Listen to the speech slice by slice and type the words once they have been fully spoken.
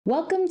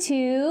Welcome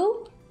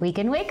to We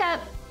Can Wake Up.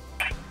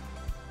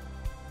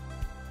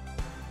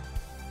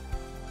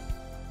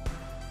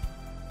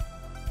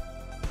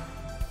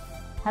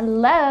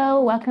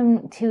 Hello,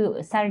 welcome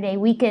to Saturday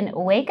We Can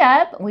Wake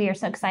Up. We are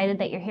so excited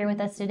that you're here with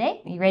us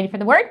today. Are you ready for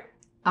the word?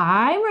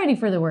 I'm ready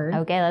for the word.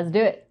 Okay, let's do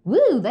it. Woo,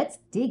 let's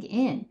dig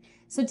in.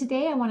 So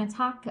today I want to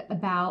talk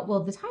about,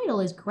 the title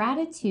is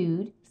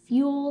Gratitude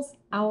Fuels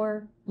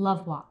Our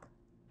Love Walk.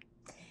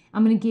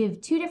 I'm going to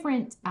give two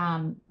different,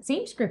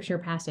 same scripture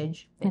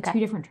passage, but two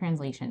different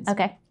translations.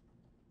 Okay.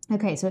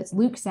 Okay, so it's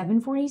Luke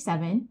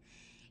 7:47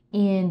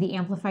 in the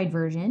Amplified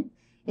Version.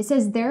 It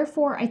says,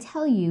 "Therefore I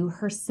tell you,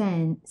 her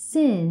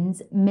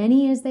sins,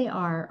 many as they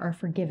are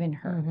forgiven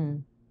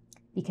her,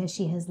 because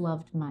she has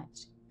loved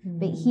much.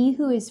 But he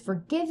who is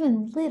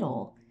forgiven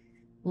little,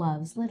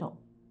 loves little."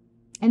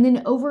 And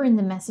then over in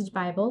the Message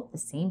Bible, the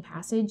same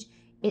passage,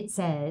 it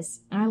says,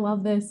 and I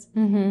love this,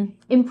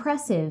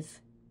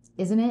 impressive,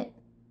 isn't it?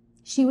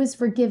 She was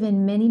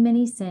forgiven many,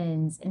 many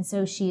sins, and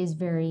so she is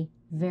very,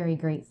 very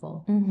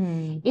grateful.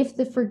 If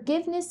the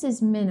forgiveness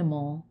is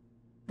minimal,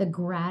 the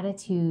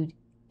gratitude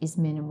is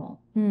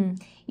minimal.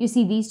 You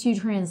see, these two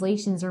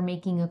translations are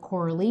making a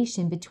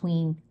correlation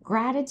between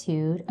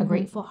gratitude, a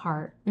grateful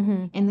heart,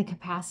 and the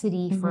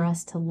capacity for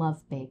us to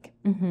love big.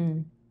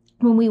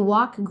 When we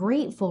walk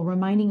grateful,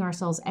 reminding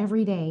ourselves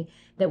every day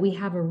that we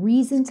have a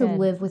reason to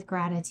live with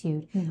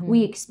gratitude,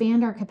 we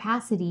expand our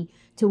capacity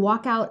to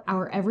walk out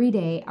our every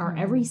day, our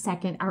every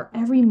second, our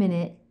every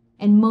minute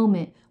and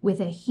moment with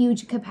a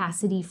huge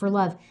capacity for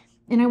love.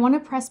 And I want to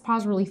press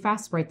pause really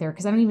fast right there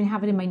because I don't even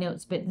have it in my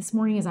notes. But this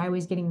morning, as I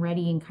was getting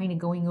ready and kind of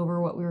going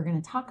over what we were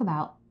going to talk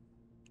about,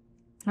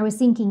 I was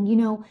thinking,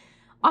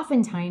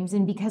 oftentimes,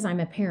 and because I'm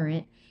a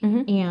parent,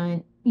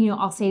 and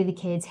I'll say to the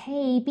kids,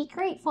 hey, be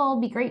grateful,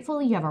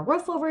 you have a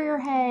roof over your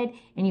head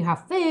and you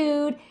have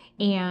food.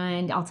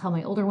 And I'll tell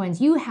my older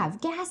ones, you have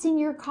gas in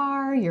your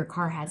car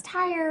has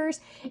tires.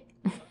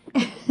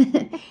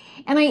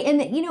 and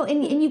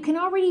you can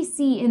already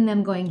see in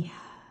them going,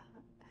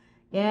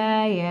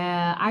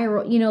 yeah,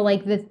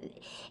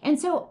 and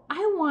so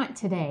I want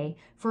today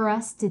for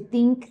us to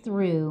think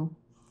through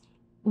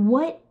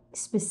what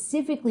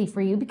specifically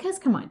for you, because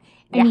come on,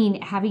 I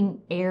mean,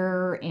 having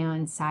air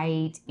and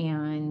sight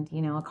and,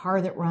 a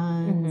car that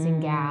runs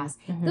and gas,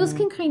 those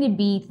can kind of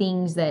be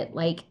things that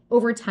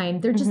over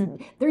time,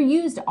 they're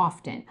used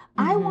often.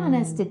 I want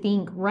us to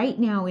think right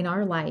now in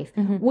our life,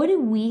 what do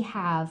we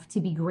have to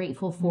be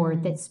grateful for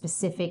that's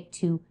specific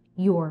to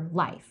your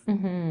life?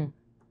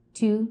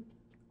 2,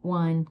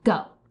 1,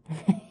 go.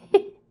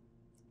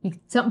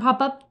 Something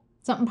pop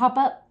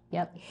up.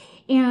 Yep.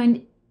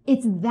 And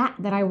it's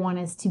that I want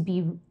us to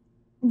be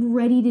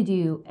ready to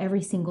do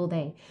every single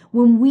day.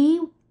 When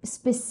we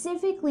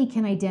specifically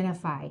can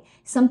identify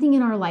something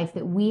in our life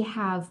that we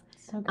have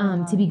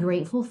to be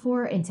grateful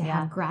for and to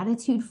have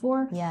gratitude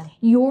for,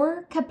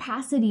 your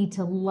capacity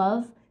to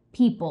love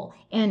people,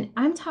 and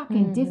I'm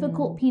talking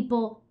difficult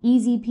people,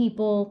 easy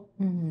people,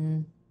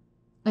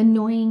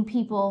 annoying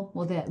people,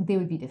 well, they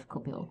would be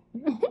difficult people.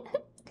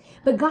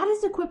 But God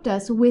has equipped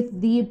us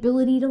with the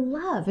ability to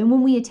love. And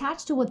when we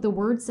attach to what the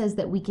word says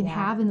that we can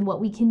have and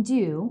what we can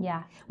do,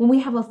 when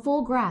we have a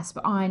full grasp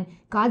on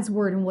God's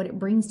word and what it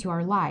brings to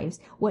our lives,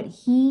 what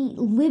he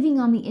living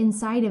on the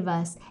inside of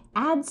us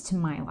adds to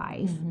my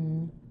life,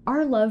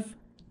 our love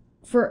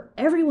for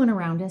everyone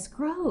around us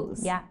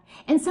grows.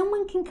 And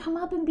someone can come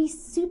up and be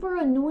super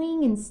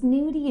annoying and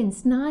snooty and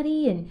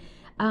snotty and,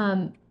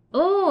 and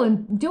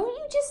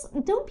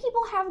don't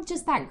people have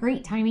just that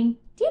great timing?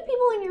 Do you have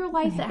people in your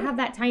life that have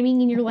that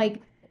timing and you're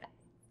like,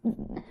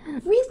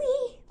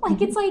 really?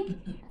 It's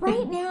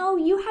right now,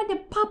 you had to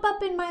pop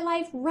up in my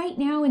life right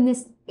now in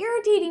this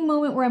irritating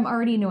moment where I'm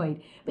already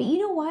annoyed. But you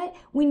know what?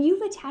 When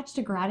you've attached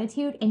to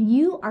gratitude and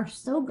you are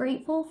so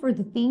grateful for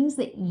the things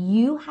that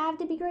you have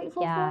to be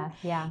grateful for,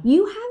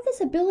 you have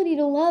this ability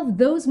to love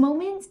those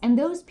moments and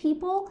those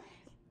people.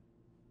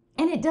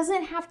 And it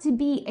doesn't have to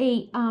be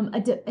a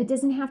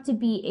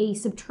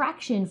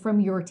subtraction from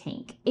your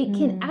tank. It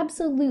can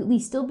absolutely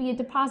still be a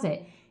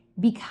deposit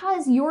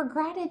because your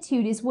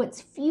gratitude is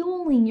what's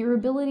fueling your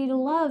ability to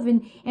love,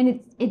 and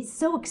it's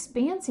so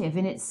expansive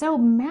and it's so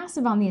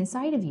massive on the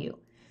inside of you.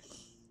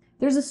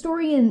 There's a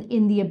story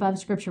in the above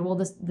scripture. Well,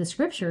 the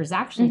scripture is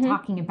actually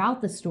talking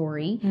about the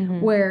story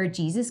where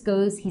Jesus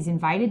goes. He's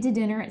invited to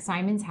dinner at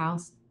Simon's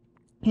house.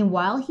 And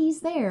while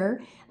he's there,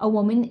 a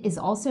woman is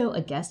also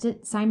a guest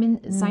at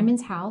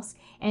Simon's house.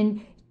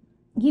 And,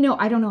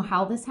 I don't know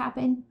how this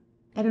happened.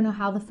 I don't know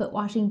how the foot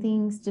washing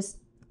things just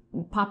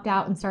popped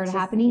out and started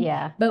happening.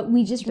 But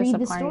we just read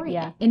the story.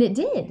 And it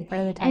did.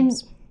 And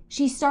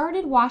she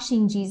started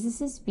washing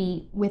Jesus's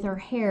feet with her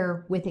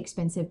hair with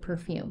expensive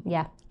perfume.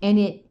 And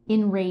it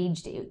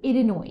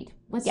annoyed.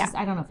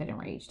 I don't know if it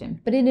enraged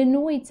him, but it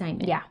annoyed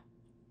Simon.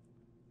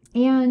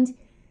 And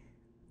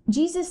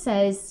Jesus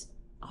says,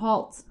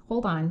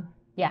 hold on.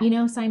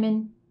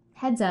 Simon,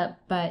 heads up,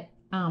 but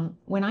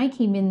when I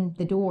came in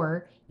the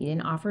door, you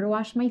didn't offer to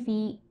wash my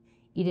feet.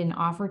 You didn't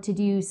offer to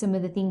do some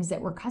of the things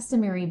that were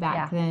customary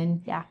back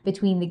then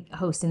between the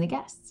host and the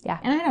guests. Yeah.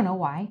 And I don't know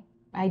why.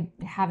 I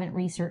haven't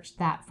researched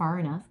that far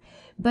enough.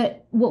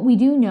 But what we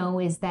do know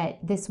is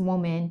that this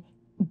woman,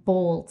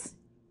 bold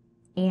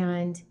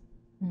and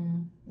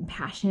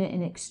passionate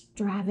and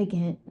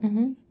extravagant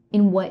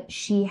in what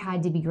she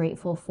had to be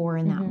grateful for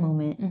in that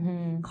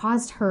moment,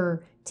 caused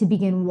her to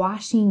begin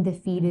washing the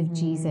feet of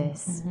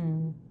Jesus.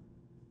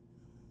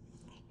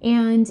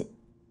 And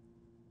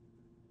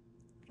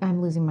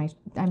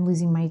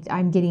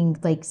I'm getting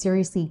like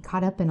seriously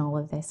caught up in all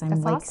of this.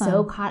 I'm like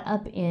so caught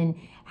up in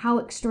how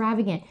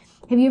extravagant.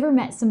 Have you ever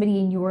met somebody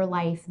in your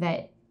life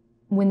that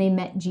when they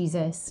met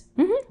Jesus,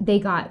 they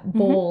got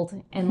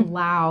bold and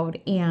loud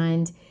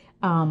and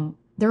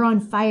they're on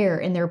fire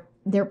and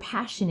they're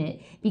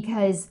passionate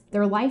because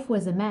their life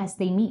was a mess.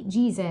 They meet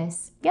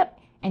Jesus.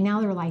 And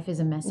now their life is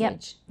a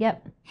message.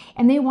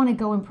 And they want to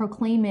go and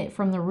proclaim it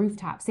from the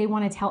rooftops. They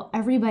want to tell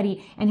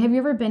everybody. And have you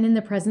ever been in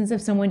the presence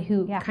of someone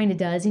who kind of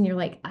does, and you're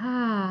like,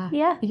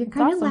 you're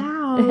kind of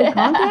loud.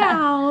 Calm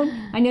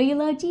down. I know you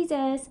love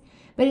Jesus.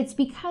 But it's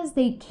because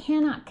they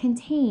cannot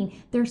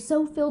contain. They're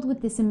so filled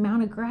with this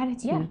amount of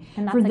gratitude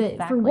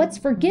for what's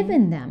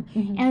forgiven them.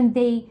 And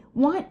they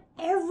want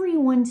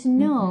everyone to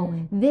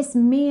know this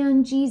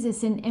man,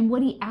 Jesus, and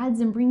what he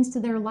adds and brings to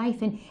their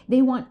life. And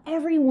they want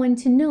everyone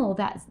to know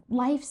that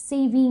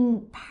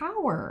life-saving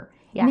power.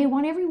 And they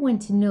want everyone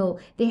to know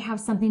they have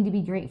something to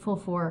be grateful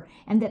for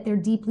and that they're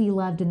deeply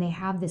loved and they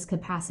have this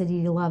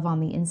capacity to love on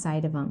the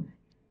inside of them.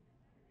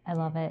 I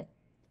love it.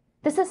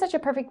 This is such a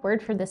perfect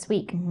word for this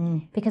week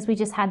because we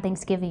just had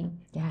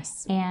Thanksgiving.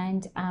 Yes.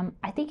 And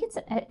I think it's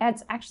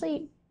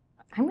actually,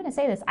 I'm going to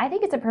say this, I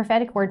think it's a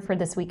prophetic word for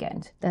this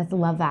weekend. I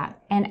love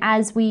that. And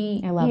as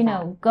we,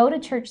 go to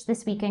church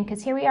this weekend,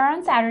 because here we are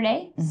on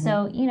Saturday,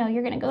 so,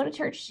 you're going to go to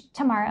church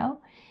tomorrow.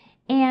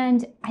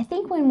 And I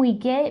think when we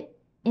get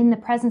in the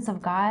presence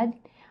of God,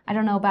 I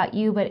don't know about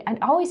you, but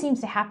it always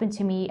seems to happen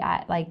to me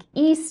at like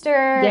Easter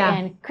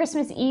and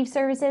Christmas Eve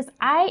services.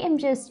 I am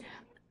just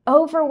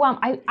overwhelmed.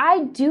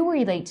 I do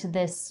relate to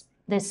this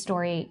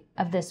story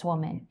of this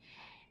woman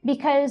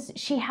because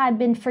she had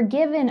been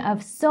forgiven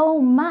of so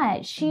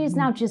much. She is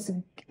now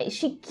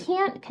she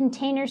can't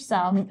contain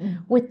herself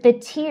with the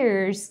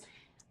tears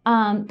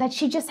that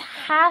she just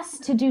has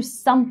to do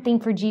something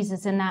for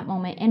Jesus in that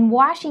moment. And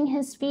washing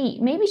his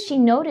feet, maybe she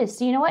noticed,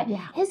 you know what?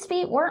 His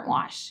feet weren't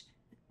washed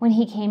when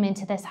he came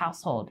into this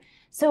household.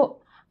 So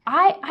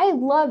I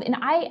love, and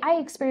I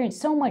experienced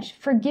so much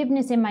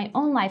forgiveness in my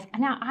own life.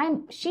 And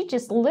now she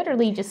just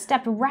literally just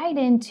stepped right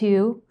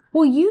into.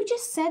 Well, you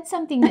just said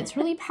something that's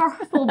really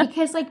powerful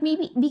because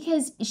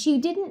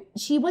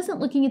she wasn't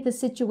looking at the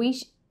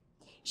situation.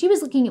 She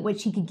was looking at what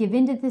she could give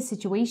into the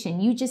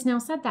situation. You just now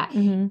said that.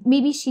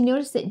 Maybe she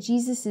noticed that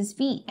Jesus's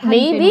feet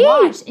hadn't been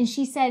washed, and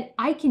she said,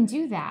 I can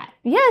do that.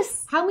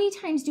 Yes. How many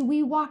times do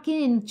we walk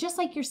in, just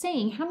like you're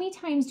saying, how many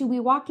times do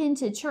we walk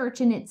into church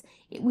and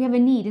we have a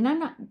need?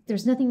 And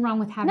there's nothing wrong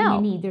with having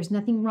a need. There's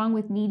nothing wrong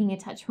with needing a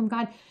touch from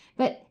God.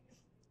 But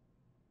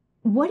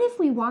what if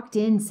we walked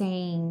in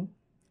saying,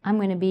 I'm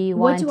going to be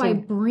what do I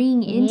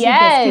bring into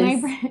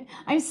this?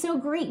 I'm so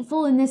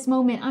grateful in this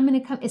moment. I'm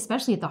going to come,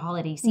 especially at the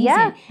holiday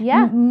season.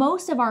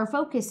 Most of our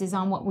focus is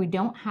on what we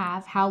don't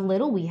have, how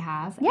little we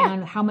have,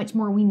 and how much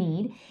more we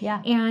need.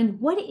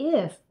 And what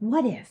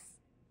if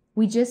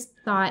we just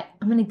thought,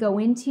 I'm going to go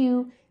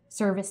into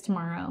service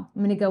tomorrow.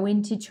 I'm going to go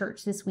into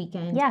church this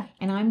weekend.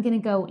 And I'm going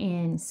to go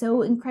in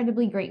so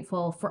incredibly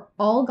grateful for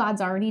all God's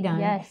already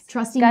done,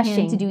 trusting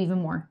him to do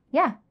even more.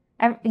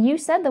 You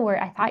said the word,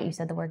 I thought you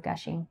said the word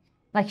gushing.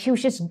 Like she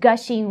was just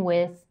gushing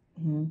with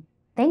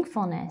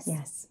thankfulness.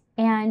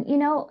 And,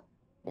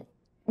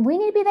 we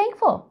need to be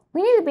thankful.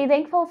 We need to be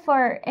thankful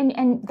for,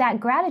 and that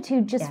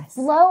gratitude just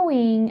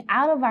flowing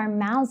out of our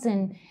mouths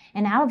and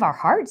out of our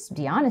hearts, to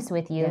be honest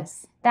with you.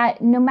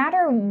 That no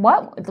matter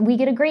what, we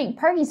get a great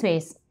parking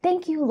space.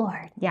 Thank you,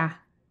 Lord.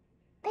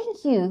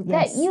 Thank you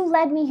that you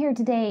led me here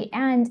today.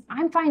 And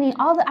I'm finding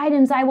all the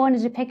items I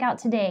wanted to pick out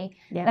today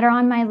that are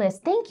on my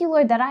list. Thank you,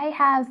 Lord, that I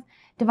have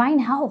divine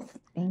health.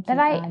 That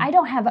I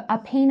don't have a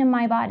pain in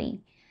my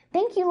body.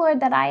 Thank you, Lord,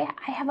 that I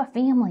have a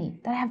family,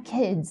 that I have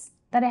kids,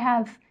 that I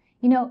have,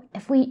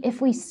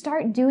 if we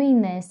start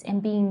doing this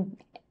and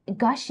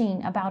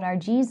gushing about our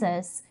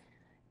Jesus,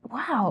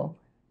 wow,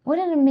 what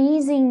an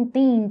amazing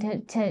thing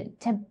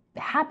to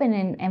happen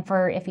and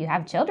for, if you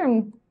have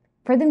children,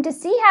 for them to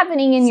see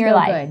happening in your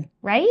life, good.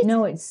 Right?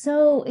 No, it's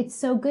so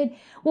good.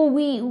 Well,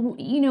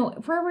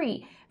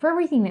 for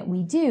everything that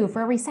we do,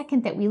 for every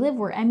second that we live,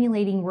 we're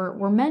emulating, we're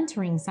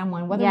mentoring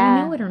someone, whether we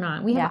know it or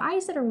not. We have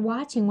eyes that are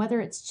watching,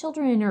 whether it's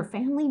children or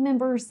family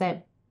members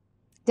that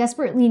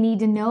desperately need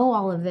to know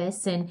all of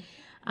this. And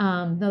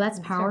that's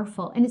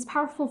powerful. And it's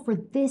powerful for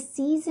this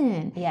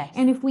season.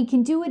 And if we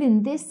can do it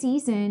in this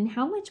season,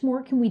 how much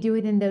more can we do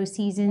it in those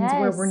seasons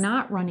where we're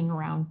not running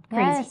around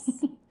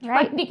crazy?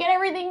 Trying to get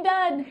everything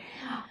done.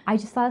 I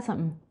just thought of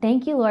something.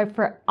 Thank you, Lord,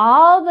 for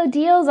all the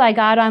deals I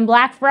got on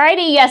Black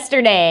Friday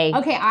yesterday.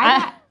 Okay,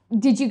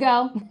 Did you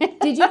go?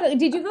 Did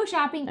you go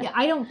shopping?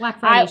 I don't Black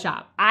Friday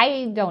shop.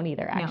 I don't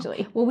either,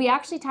 actually. No. Well, we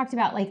actually talked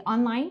about like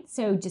online.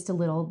 So just a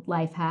little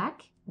life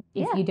hack.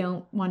 If you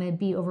don't want to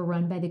be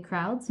overrun by the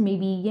crowds,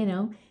 maybe,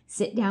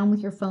 sit down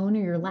with your phone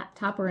or your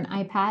laptop or an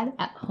iPad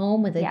at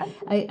home with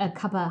a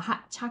cup of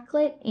hot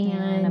chocolate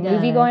and a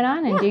movie going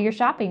on and do your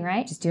shopping,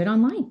 right? Just do it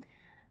online.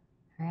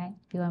 All right.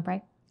 Do you want to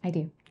pray? I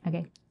do.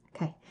 Okay.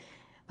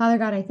 Father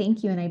God, I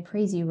thank you and I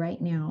praise you right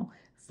now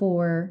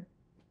for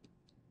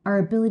our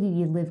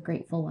ability to live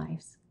grateful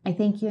lives. I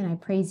thank you and I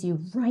praise you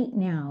right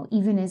now,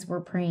 even as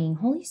we're praying.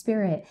 Holy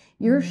Spirit,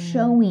 you're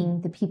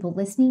showing the people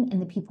listening and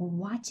the people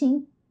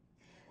watching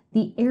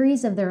the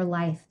areas of their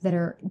life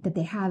that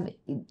they have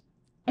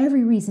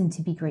every reason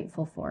to be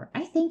grateful for.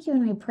 I thank you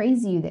and I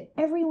praise you that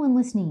everyone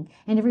listening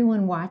and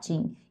everyone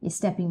watching is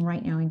stepping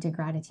right now into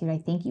gratitude. I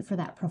thank you for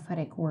that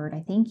prophetic word.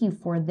 I thank you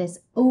for this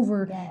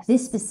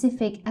this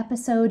specific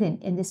episode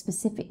and this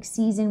specific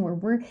season where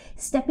we're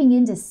stepping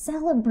into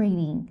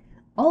celebrating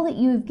all that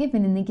you have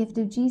given in the gift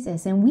of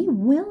Jesus. And we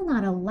will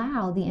not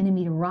allow the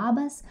enemy to rob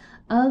us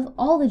of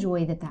all the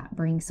joy that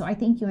brings. So I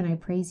thank you and I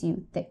praise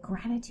you that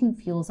gratitude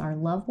fuels our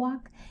love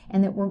walk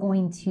and that we're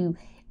going to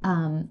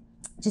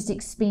just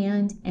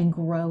expand and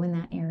grow in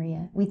that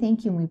area. We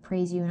thank you and we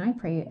praise you. And I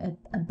pray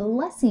a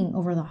blessing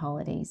over the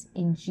holidays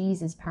in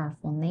Jesus'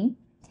 powerful name.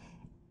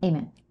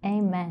 Amen.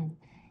 Amen.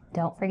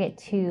 Don't forget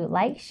to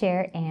like,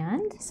 share,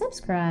 and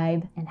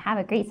subscribe. And have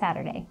a great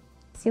Saturday.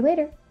 See you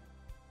later.